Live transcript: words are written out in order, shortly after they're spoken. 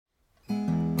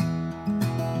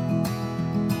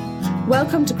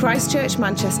Welcome to Christchurch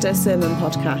Manchester Sermon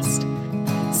Podcast.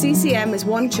 CCM is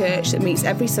one church that meets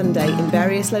every Sunday in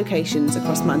various locations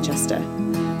across Manchester.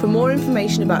 For more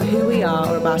information about who we are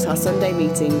or about our Sunday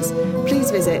meetings, please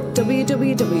visit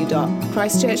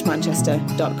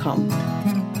www.christchurchmanchester.com.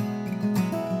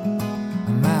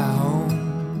 My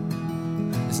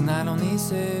home is not on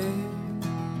this earth,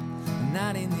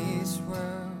 not in this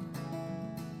world.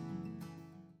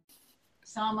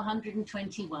 Psalm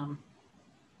 121.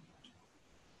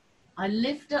 I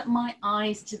lift up my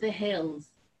eyes to the hills.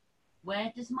 Where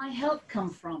does my help come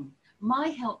from? My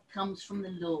help comes from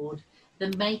the Lord, the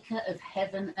maker of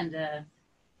heaven and earth.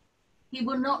 He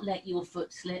will not let your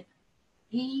foot slip.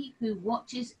 He who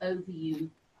watches over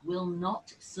you will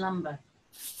not slumber.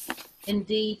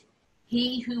 Indeed,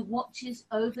 he who watches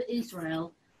over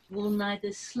Israel will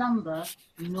neither slumber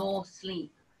nor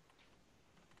sleep.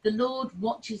 The Lord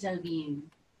watches over you.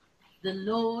 The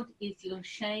Lord is your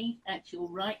shade at your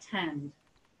right hand.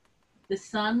 The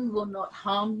sun will not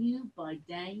harm you by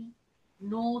day,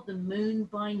 nor the moon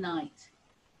by night.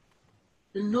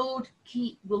 The Lord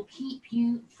will keep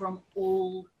you from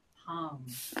all harm.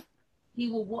 He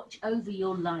will watch over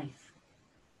your life.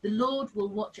 The Lord will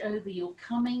watch over your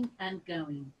coming and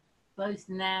going, both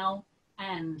now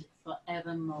and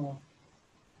forevermore.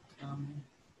 Amen.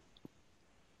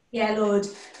 Yeah, Lord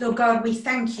God, we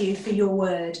thank you for your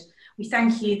word. We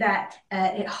thank you that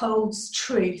it holds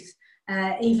truth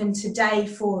even today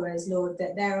for us, Lord,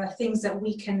 that there are things that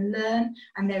we can learn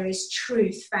and there is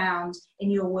truth found in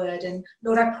your word. And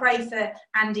Lord, I pray for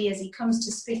Andy as he comes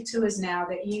to speak to us now,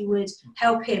 that you would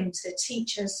help him to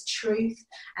teach us truth.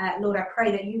 Lord, I pray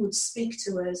that you would speak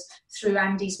to us through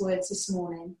Andy's words this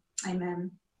morning. Amen.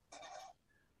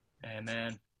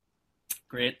 Amen.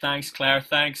 Great. Thanks, Claire.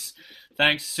 Thanks,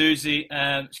 Susie.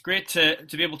 It's great to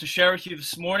be able to share with you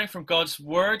this morning from God's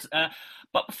Word.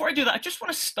 But before I do that, I just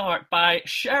want to start by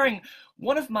sharing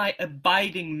one of my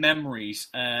abiding memories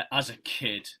as a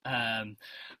kid.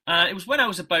 It was when I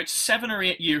was about 7 or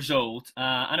 8 years old,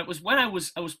 and it was when I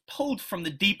was pulled from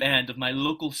the deep end of my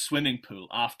local swimming pool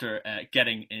after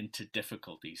getting into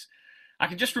difficulties. I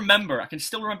can still remember it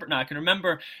now. I can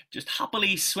remember just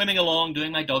happily swimming along,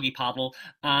 doing my doggy paddle,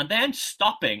 and then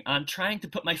stopping and trying to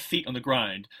put my feet on the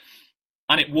ground,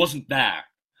 and it wasn't there.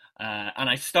 And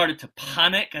I started to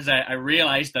panic as I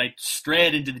realized that I'd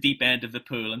strayed into the deep end of the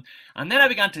pool, and then I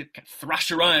began to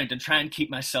thrash around and try and keep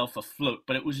myself afloat,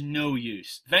 but it was no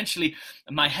use. Eventually,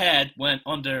 my head went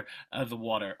under the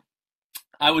water.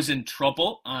 I was in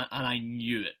trouble, and I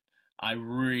knew it. I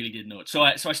really did know it. So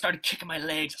I started kicking my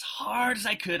legs as hard as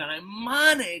I could, and I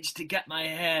managed to get my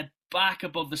head back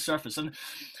above the surface. And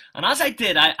as I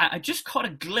did, I just caught a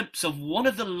glimpse of one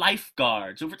of the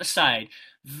lifeguards over at the side,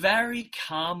 very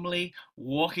calmly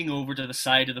walking over to the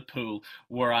side of the pool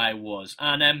where I was.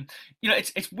 And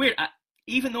it's weird.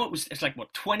 Even though it's like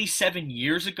 27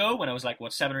 years ago, when I was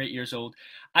 7 or 8 years old,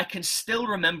 I can still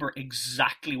remember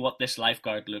exactly what this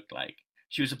lifeguard looked like.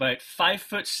 She was about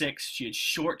 5'6". She had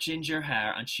short ginger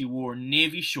hair, and she wore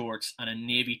navy shorts and a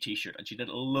navy t-shirt, and she did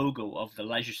a logo of the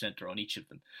leisure centre on each of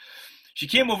them. She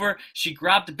came over, she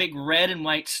grabbed a big red and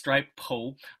white striped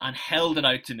pole and held it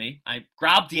out to me. I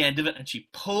grabbed the end of it, and she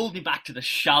pulled me back to the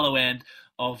shallow end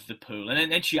of the pool.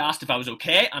 And then she asked if I was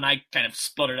okay, and I kind of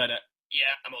spluttered out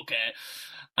yeah, I'm okay.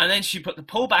 And then she put the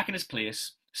pole back in its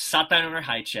place, sat down on her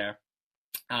high chair,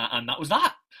 and that was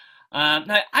that.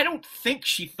 Now, I don't think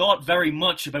she thought very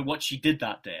much about what she did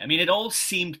that day. I mean, it all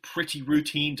seemed pretty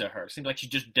routine to her. It seemed like she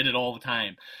just did it all the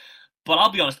time. But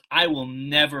I'll be honest, I will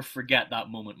never forget that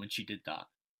moment when she did that.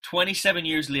 27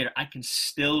 years later, I can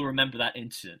still remember that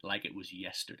incident like it was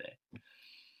yesterday.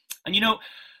 And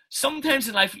sometimes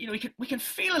in life, we can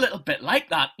feel a little bit like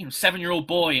that, 7-year-old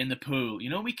boy in the pool.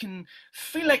 We can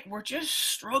feel like we're just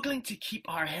struggling to keep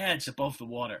our heads above the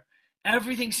water.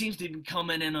 Everything seems to be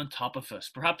coming in on top of us.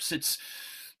 Perhaps it's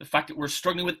the fact that we're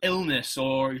struggling with illness,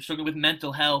 or you're struggling with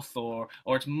mental health, or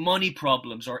it's money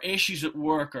problems, or issues at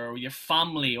work, or your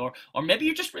family, or maybe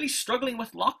you're just really struggling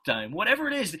with lockdown. Whatever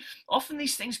it is, often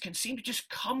these things can seem to just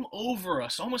come over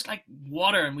us, almost like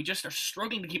water, and we just are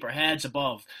struggling to keep our heads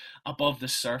above the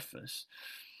surface.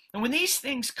 And when these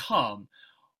things come,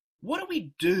 what do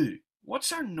we do?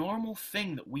 What's our normal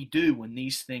thing that we do when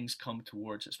these things come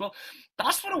towards us? Well,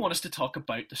 that's what I want us to talk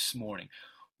about this morning.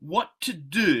 What to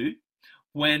do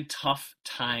when tough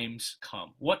times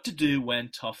come. What to do when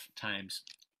tough times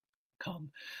come.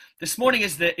 This morning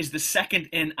is the second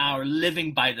in our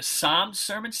Living by the Psalms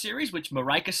sermon series, which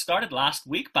Marika started last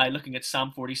week by looking at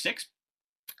Psalm 46.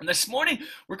 And this morning,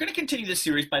 we're going to continue this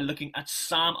series by looking at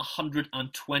Psalm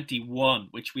 121,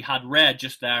 which we had read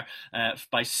just there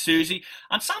by Susie.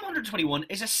 And Psalm 121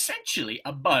 is essentially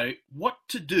about what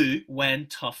to do when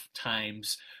tough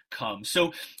times come.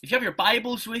 So if you have your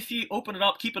Bibles with you, open it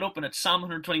up, keep it open at Psalm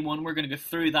 121. We're going to go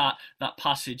through that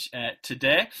passage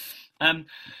today. Now,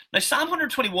 Psalm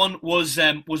 121 was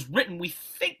written, we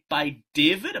think, by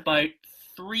David about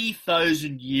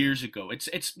 3,000 years ago.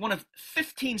 It's one of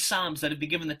 15 psalms that have been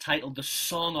given the title the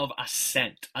Song of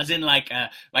Ascent, as in like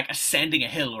ascending a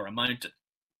hill or a mountain.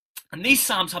 And these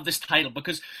psalms have this title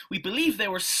because we believe they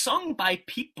were sung by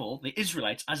people, the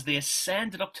Israelites, as they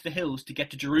ascended up to the hills to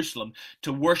get to Jerusalem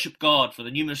to worship God for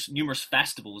the numerous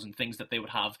festivals and things that they would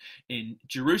have in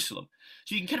Jerusalem.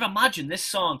 So you can kind of imagine this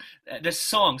song,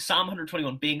 Psalm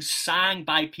 121, being sang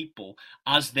by people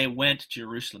as they went to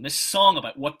Jerusalem. This song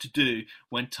about what to do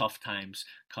when tough times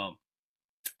come.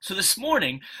 So this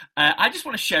morning, I just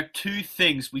want to share two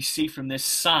things we see from this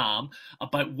psalm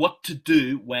about what to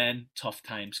do when tough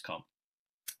times come.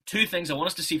 Two things I want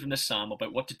us to see from this psalm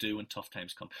about what to do when tough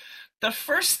times come. The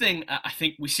first thing I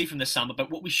think we see from this psalm about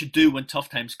what we should do when tough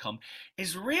times come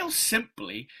is real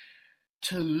simply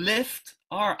to lift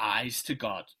our eyes to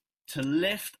God. To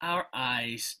lift our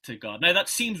eyes to God. Now that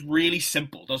seems really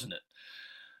simple, doesn't it?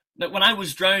 That when I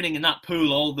was drowning in that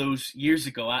pool all those years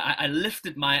ago, I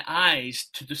lifted my eyes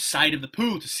to the side of the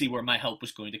pool to see where my help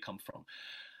was going to come from.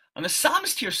 And the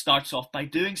psalmist here starts off by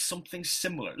doing something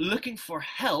similar, looking for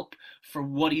help for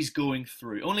what he's going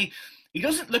through. Only he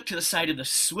doesn't look to the side of the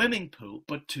swimming pool,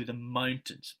 but to the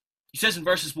mountains. He says in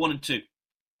verses 1 and 2,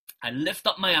 I lift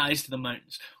up my eyes to the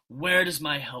mountains. Where does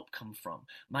my help come from?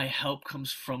 My help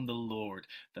comes from the Lord,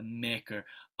 the maker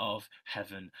of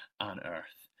heaven and earth.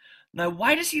 Now,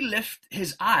 why does he lift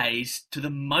his eyes to the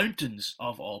mountains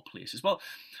of all places? Well,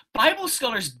 Bible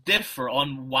scholars differ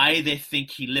on why they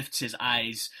think he lifts his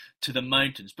eyes to the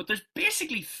mountains, but there's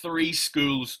basically three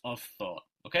schools of thought,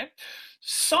 okay?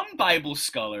 Some Bible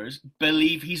scholars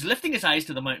believe he's lifting his eyes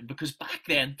to the mountain because back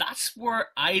then, that's where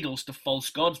idols to false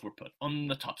gods were put, on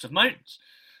the tops of mountains.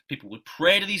 People would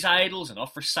pray to these idols and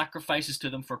offer sacrifices to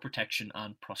them for protection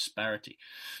and prosperity.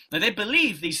 Now they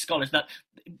believe, these scholars, that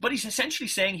what he's essentially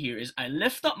saying here is, I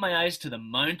lift up my eyes to the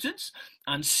mountains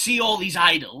and see all these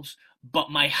idols, but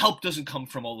my help doesn't come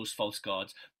from all those false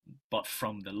gods, but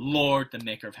from the Lord, the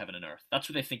maker of heaven and earth. That's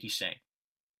what they think he's saying.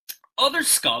 Other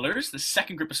scholars, the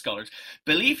second group of scholars,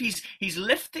 believe he's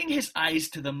lifting his eyes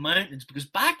to the mountains because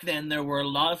back then there were a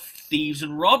lot of thieves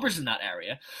and robbers in that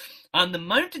area, and the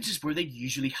mountains is where they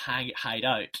usually hide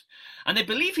out. And they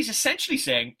believe he's essentially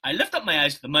saying, I lift up my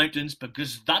eyes to the mountains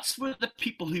because that's where the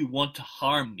people who want to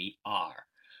harm me are.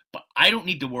 But I don't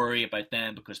need to worry about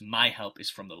them because my help is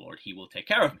from the Lord. He will take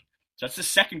care of me. So that's the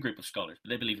second group of scholars.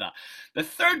 They believe that. The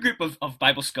third group of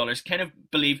Bible scholars kind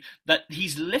of believe that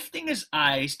he's lifting his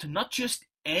eyes to not just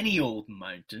any old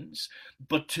mountains,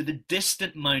 but to the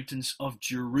distant mountains of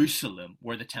Jerusalem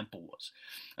where the temple was.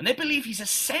 And they believe he's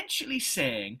essentially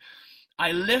saying,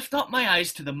 I lift up my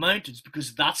eyes to the mountains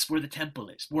because that's where the temple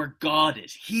is, where God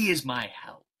is. He is my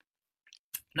help.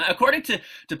 Now, according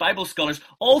to Bible scholars,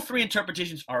 all three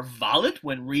interpretations are valid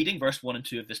when reading verse 1 and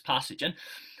 2 of this passage. And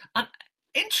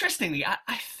interestingly,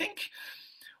 I think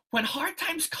when hard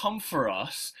times come for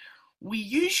us, we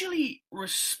usually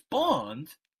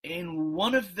respond in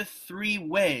one of the three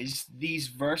ways these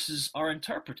verses are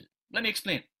interpreted. Let me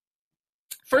explain.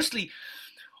 Firstly,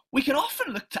 we can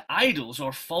often look to idols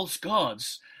or false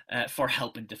gods for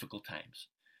help in difficult times.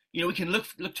 You know, we can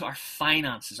look to our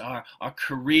finances, our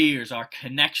careers, our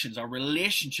connections, our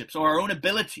relationships, or our own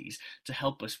abilities to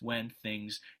help us when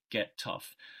things get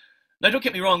tough. Now, don't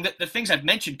get me wrong, the things I've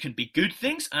mentioned can be good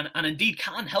things and indeed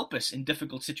can help us in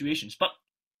difficult situations. But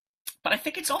I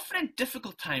think it's often in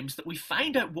difficult times that we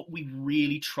find out what we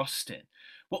really trust in,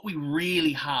 what we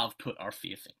really have put our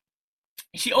faith in.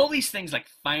 You see, all these things like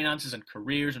finances and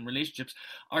careers and relationships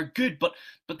are good, but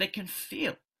they can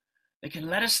fail. They can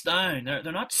let us down.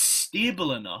 They're not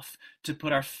stable enough to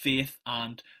put our faith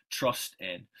and trust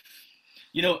in.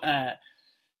 You know,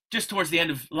 just towards the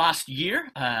end of last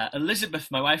year, Elizabeth,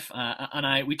 my wife, and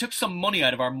I, we took some money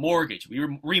out of our mortgage. We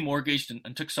remortgaged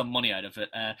and took some money out of it.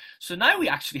 So now we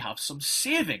actually have some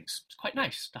savings. It's quite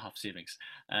nice to have savings.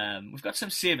 We've got some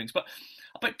savings. But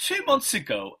about 2 months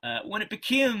ago, when it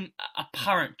became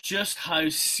apparent just how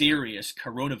serious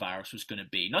coronavirus was going to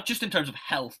be, not just in terms of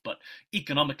health, but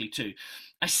economically too,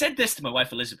 I said this to my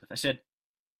wife, Elizabeth. I said,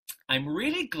 I'm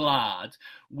really glad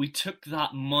we took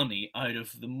that money out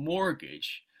of the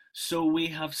mortgage so we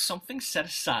have something set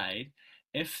aside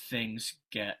if things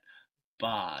get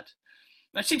bad.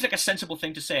 That seems like a sensible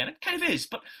thing to say, and it kind of is,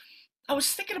 but I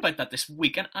was thinking about that this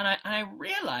week, and I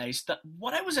realized that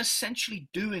what I was essentially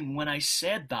doing when I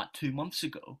said that 2 months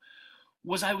ago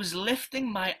was I was lifting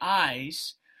my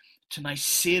eyes to my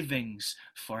savings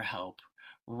for help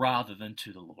rather than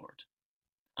to the Lord.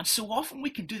 And so often we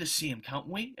can do the same, can't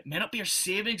we? It may not be our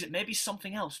savings, it may be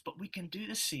something else, but we can do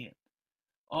the same.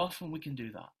 Often we can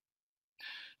do that.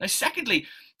 Now, secondly,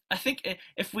 I think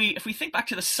if we think back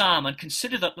to the psalm and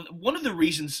consider that one of the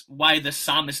reasons why the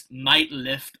psalmist might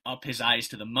lift up his eyes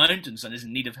to the mountains and is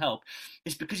in need of help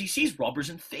is because he sees robbers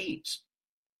and thieves.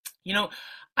 You know,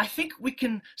 I think we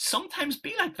can sometimes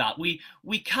be like that. We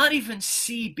can't even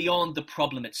see beyond the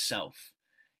problem itself.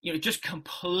 You know, it just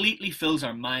completely fills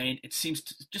our mind. It seems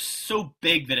just so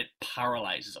big that it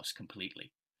paralyzes us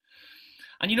completely.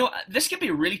 And you know, this can be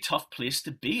a really tough place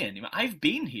to be in. You know, I've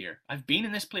been here. I've been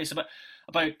in this place about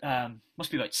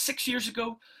must be about 6 years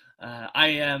ago.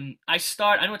 I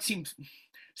know it seems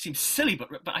silly, but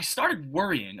I started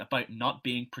worrying about not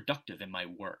being productive in my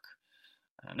work.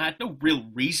 And I had no real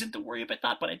reason to worry about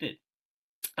that, but I did.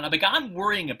 And I began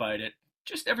worrying about it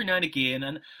just every now and again,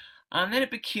 and then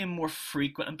it became more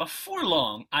frequent. And before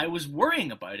long, I was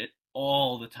worrying about it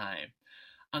all the time.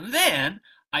 And then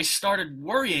I started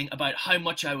worrying about how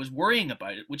much I was worrying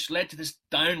about it, which led to this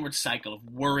downward cycle of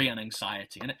worry and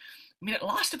anxiety. And it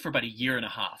lasted for about 1.5 years.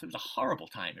 It was a horrible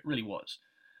time. It really was.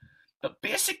 But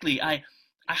basically, I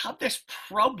had this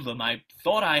problem I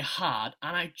thought I had,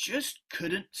 and I just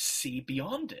couldn't see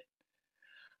beyond it.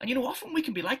 And you know, often we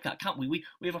can be like that, can't we?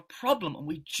 We have a problem and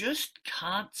we just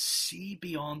can't see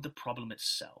beyond the problem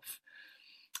itself.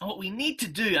 And what we need to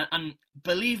do, and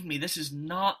believe me, this is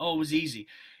not always easy,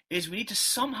 is we need to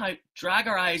somehow drag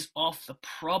our eyes off the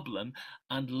problem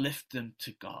and lift them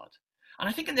to God. And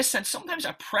I think in this sense, sometimes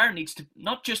our prayer needs to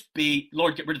not just be,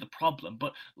 Lord, get rid of the problem,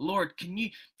 but Lord, can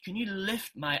you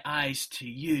lift my eyes to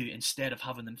you instead of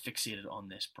having them fixated on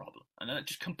this problem? And that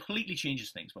just completely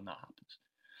changes things when that happens.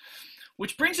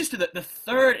 Which brings us to the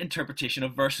third interpretation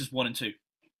of verses 1 and 2.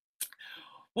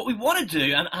 What we want to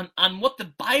do, and what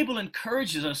the Bible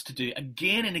encourages us to do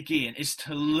again and again, is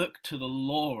to look to the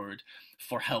Lord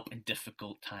for help in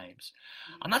difficult times.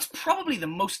 And that's probably the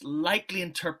most likely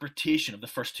interpretation of the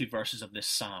first 2 verses of this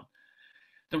psalm.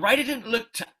 The writer didn't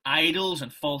look to idols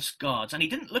and false gods, and he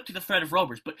didn't look to the threat of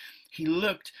robbers, but he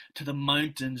looked to the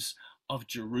mountains of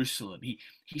Jerusalem.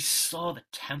 He saw the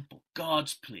temple,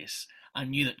 God's place, and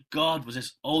knew that God was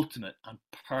his ultimate and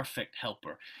perfect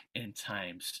helper in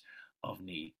times of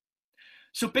need.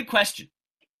 So, big question.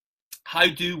 How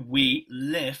do we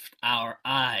lift our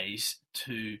eyes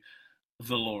to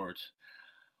the Lord?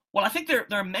 Well, I think there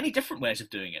are many different ways of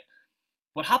doing it.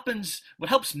 What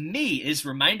helps me is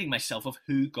reminding myself of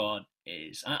who God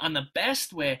is. And the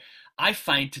best way I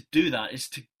find to do that is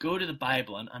to go to the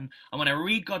Bible. And when I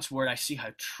read God's word, I see how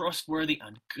trustworthy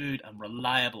and good and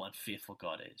reliable and faithful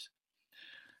God is.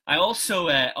 I also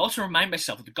remind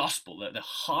myself of the gospel, the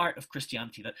heart of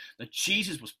Christianity, that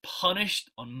Jesus was punished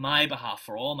on my behalf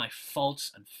for all my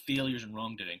faults and failures and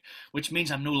wrongdoing, which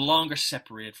means I'm no longer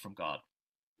separated from God.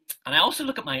 And I also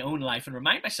look at my own life and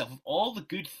remind myself of all the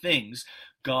good things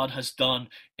God has done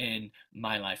in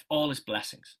my life, all his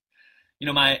blessings. You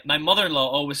know, my mother-in-law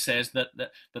always says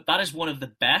that is one of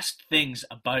the best things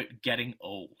about getting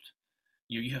old.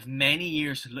 You have many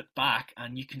years to look back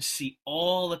and you can see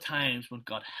all the times when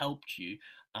God helped you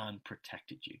and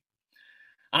protected you.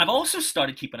 And I've also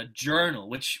started keeping a journal,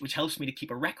 which helps me to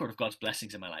keep a record of God's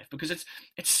blessings in my life, because it's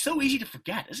so easy to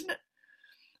forget, isn't it?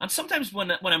 And sometimes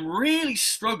when I'm really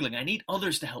struggling, I need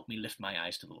others to help me lift my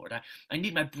eyes to the Lord. I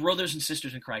need my brothers and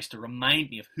sisters in Christ to remind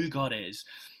me of who God is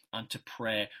and to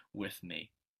pray with me.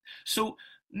 So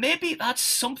maybe that's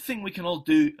something we can all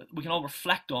do, we can all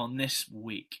reflect on this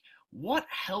week. What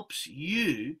helps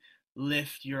you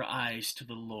lift your eyes to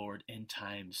the Lord in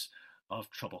times of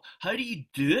trouble? How do you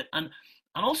do it? And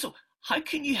also, how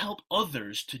can you help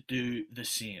others to do the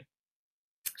same?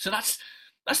 So that's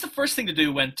the first thing to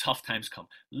do when tough times come.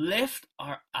 Lift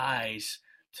our eyes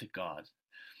to God.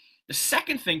 The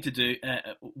second thing to do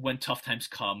when tough times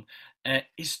come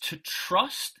is to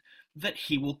trust that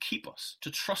he will keep us.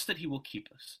 To trust that he will keep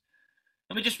us.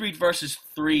 Let me just read verses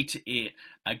 3 to 8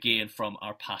 again from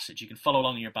our passage. You can follow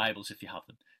along in your Bibles if you have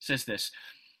them. It says this: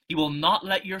 He will not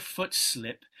let your foot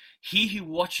slip. He who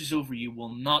watches over you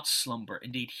will not slumber.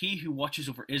 Indeed, he who watches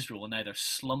over Israel will neither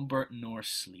slumber nor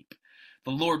sleep.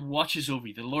 The Lord watches over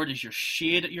you. The Lord is your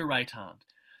shade at your right hand.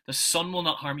 The sun will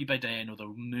not harm you by day, nor the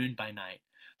moon by night.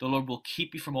 The Lord will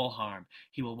keep you from all harm.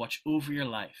 He will watch over your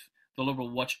life. The Lord will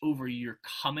watch over your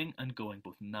coming and going,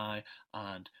 both now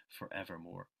and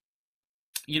forevermore.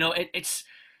 You know, it's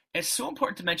it's so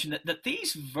important to mention that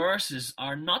these verses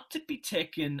are not to be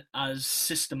taken as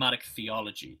systematic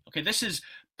theology. Okay, this is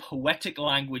poetic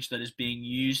language that is being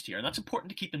used here, and that's important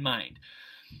to keep in mind.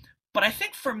 But I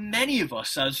think for many of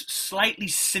us as slightly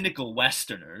cynical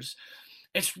Westerners,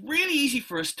 it's really easy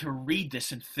for us to read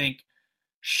this and think,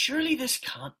 surely this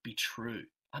can't be true.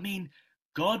 I mean,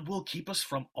 God will keep us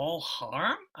from all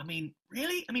harm? I mean,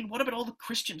 really? I mean, what about all the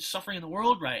Christians suffering in the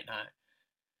world right now?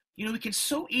 You know, we can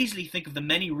so easily think of the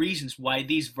many reasons why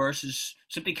these verses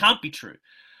simply can't be true.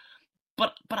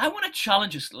 But I want to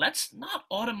challenge us. Let's not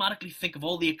automatically think of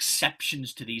all the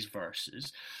exceptions to these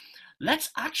verses.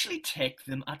 Let's actually take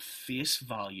them at face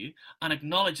value and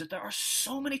acknowledge that there are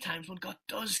so many times when God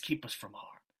does keep us from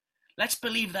harm. Let's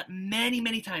believe that many,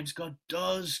 many times God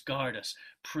does guard us,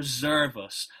 preserve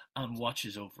us, and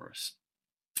watches over us.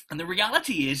 And the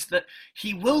reality is that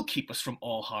he will keep us from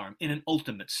all harm in an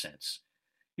ultimate sense.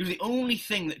 You know, the only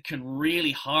thing that can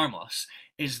really harm us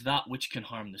is that which can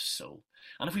harm the soul.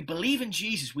 And if we believe in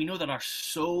Jesus, we know that our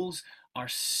souls are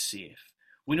safe.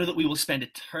 We know that we will spend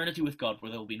eternity with God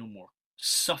where there will be no more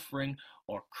suffering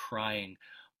or crying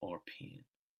or pain.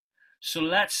 So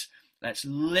let's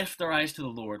lift our eyes to the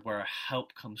Lord where our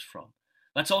help comes from.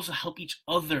 Let's also help each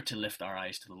other to lift our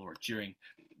eyes to the Lord during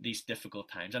these difficult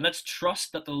times. And let's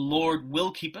trust that the Lord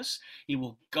will keep us. He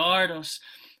will guard us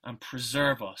and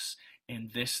preserve us in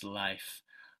this life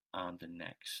and the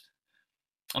next.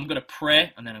 I'm going to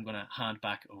pray and then I'm going to hand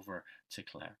back over to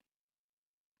Claire.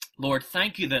 Lord,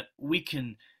 thank you that we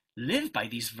can live by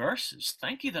these verses.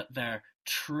 Thank you that they're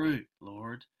true,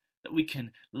 Lord, that we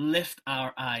can lift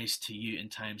our eyes to you in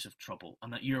times of trouble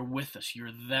and that you're with us.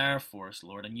 You're there for us,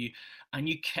 Lord, and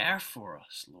you care for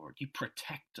us, Lord. You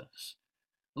protect us.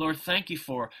 Lord, thank you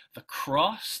for the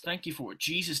cross. Thank you for what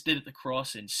Jesus did at the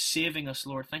cross in saving us,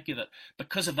 Lord. Thank you that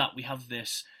because of that we have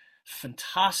this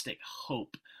fantastic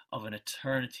hope of an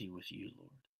eternity with you,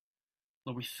 Lord.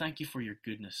 Lord, we thank you for your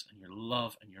goodness and your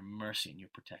love and your mercy and your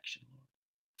protection,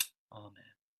 Lord. Amen.